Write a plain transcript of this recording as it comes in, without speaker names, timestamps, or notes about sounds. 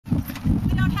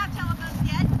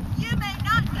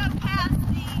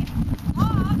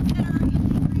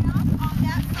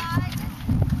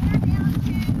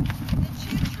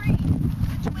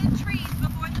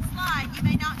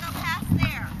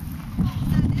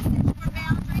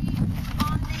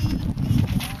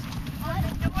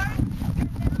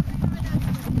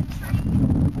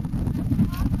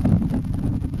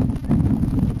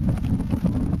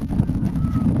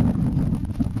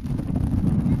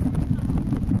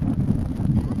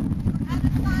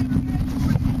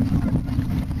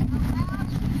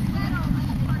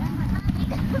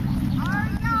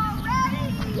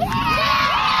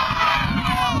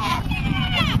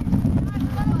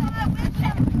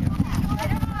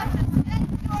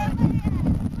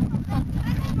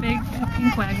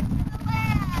skunk wagon.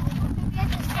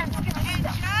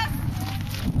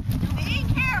 Be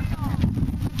careful.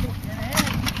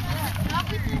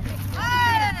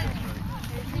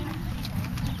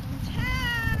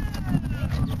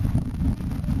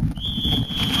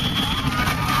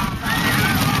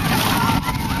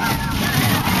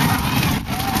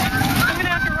 I'm gonna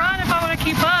have to run if I want to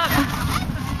keep up.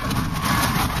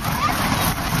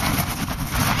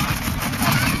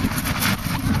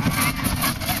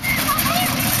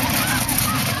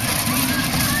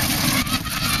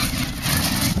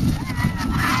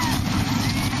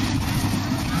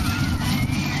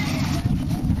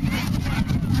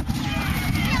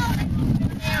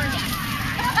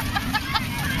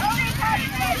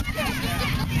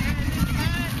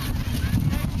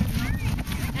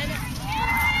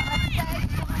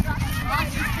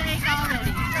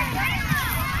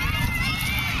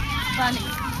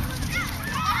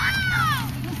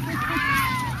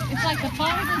 It's like the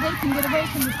farther they can get away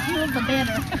from the school, the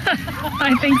better.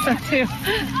 I think so too.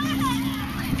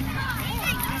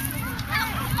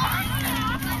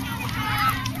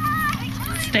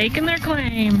 Staking their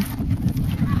claim.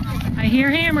 I hear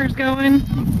hammers going.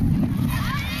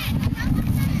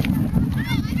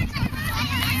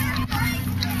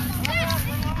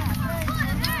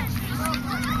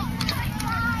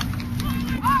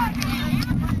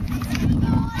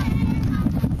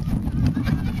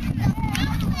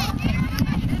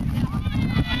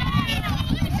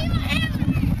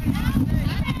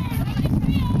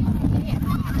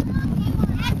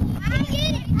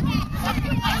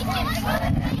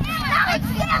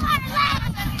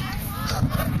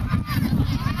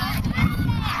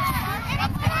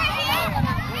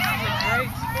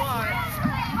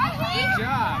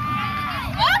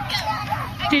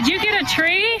 Did you get a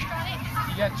tree?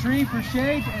 You got a tree for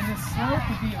shade, and this slope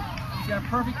would be you got a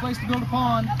perfect place to build a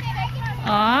pond.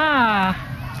 Ah.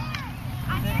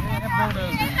 They have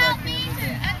bulldozers back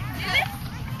there.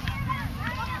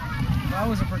 If I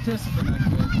was a participant, I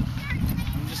could.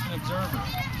 I'm just an observer.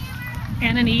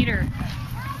 And an eater.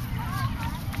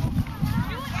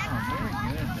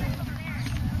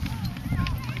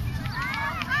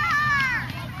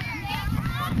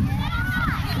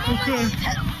 Oh, very good. Okay.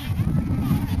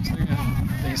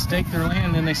 They stake their land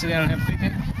and then they sit down and have a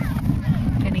picnic.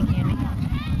 Penny candy.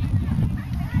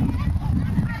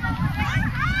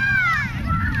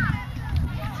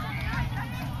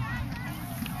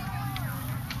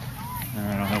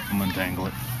 Alright, I'll help them untangle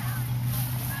it.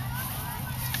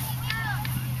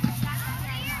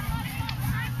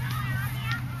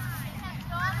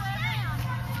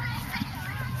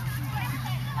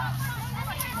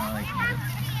 I like it.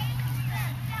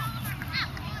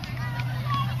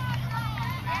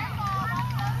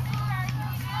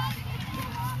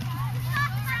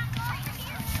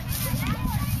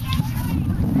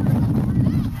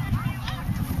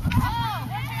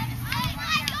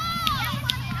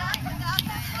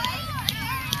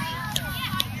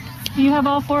 Do you have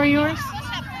all 4 of yours?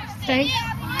 Steak? Oh,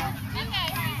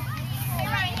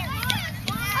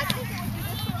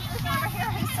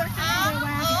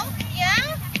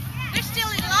 yeah? We're still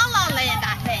in La La Land,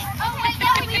 I think.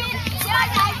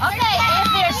 Okay, if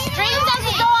their string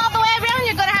doesn't go all the way around,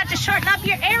 you're going to have to shorten up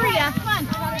your area. Come on.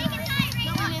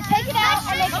 Take it out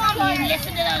and then come on.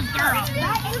 Listen to those girls. Take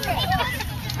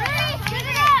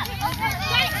it out.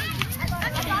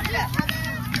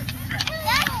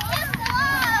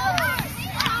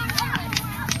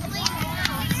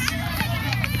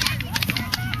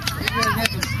 You really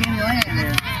got some skinny land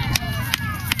here.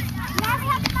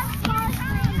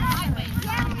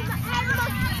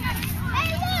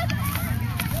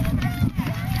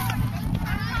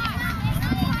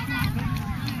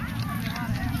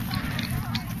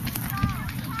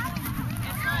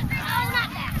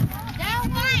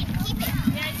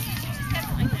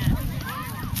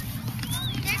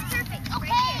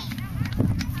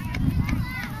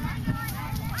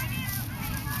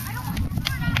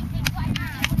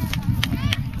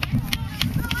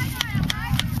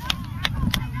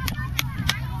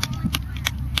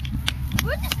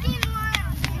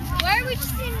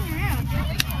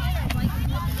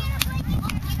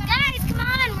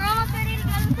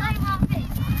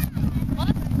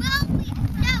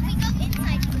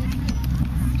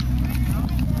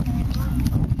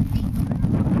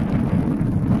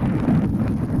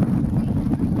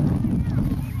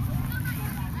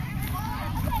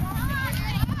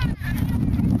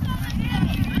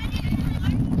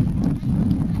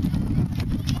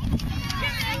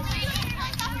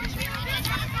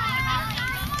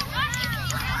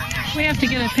 We have to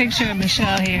get a picture of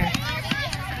Michelle here.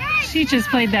 She just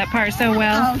played that part so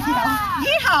well. Oh, yeah.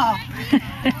 Yeehaw!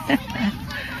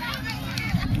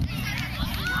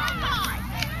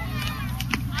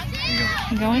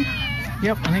 You going?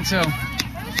 Yep, I think so.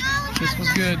 This was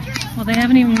good. Well, they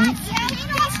haven't even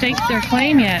staked their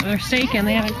claim yet. They're staking.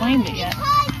 They haven't claimed it yet.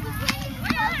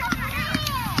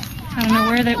 I don't know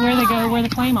where they go, where the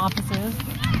claim office is.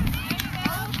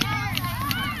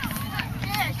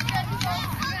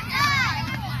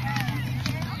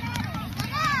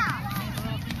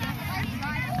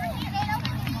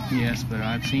 Yes, but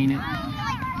I've seen it,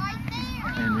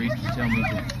 and Reid can tell me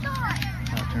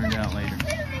how it turned out later.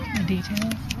 The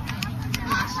details.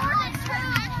 Yes.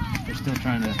 They're still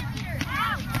trying to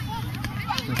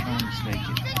stake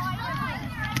it.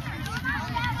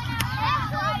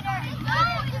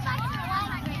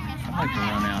 I'd like to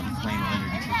run out and claim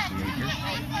 160 acres.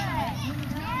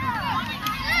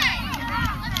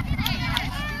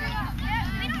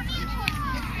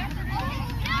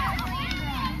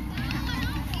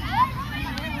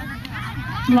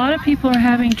 A lot of people are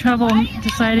having trouble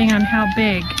deciding on how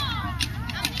big.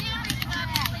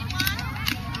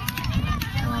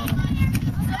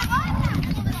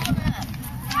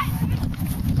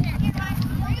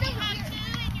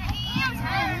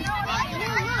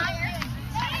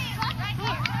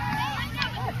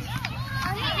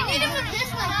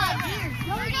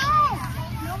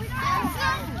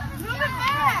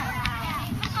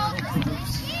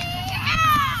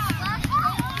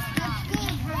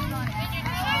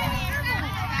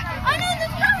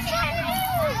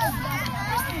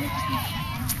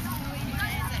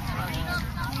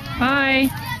 Bye.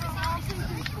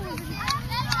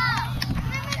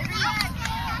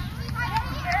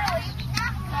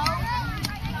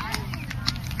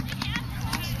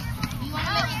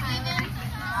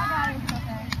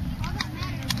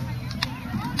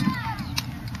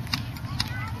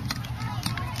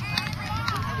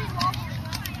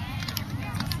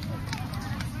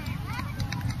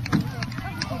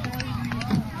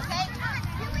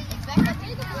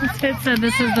 It said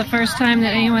this is the first time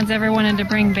that anyone's ever wanted to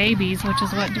bring babies, which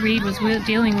is what Reid was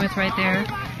dealing with right there.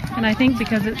 And I think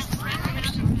because Miss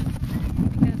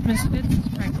Fitz is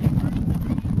pregnant.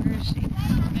 Where is she?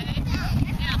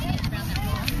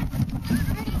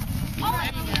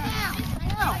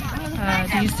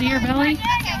 Do you see her belly?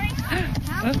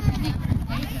 Oh.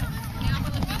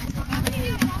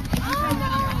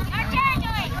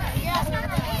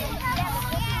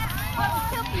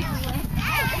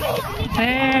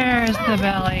 There's the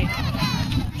belly.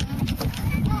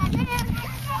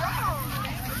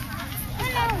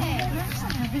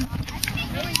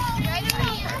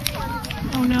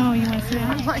 Oh no, you want to sit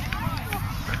down?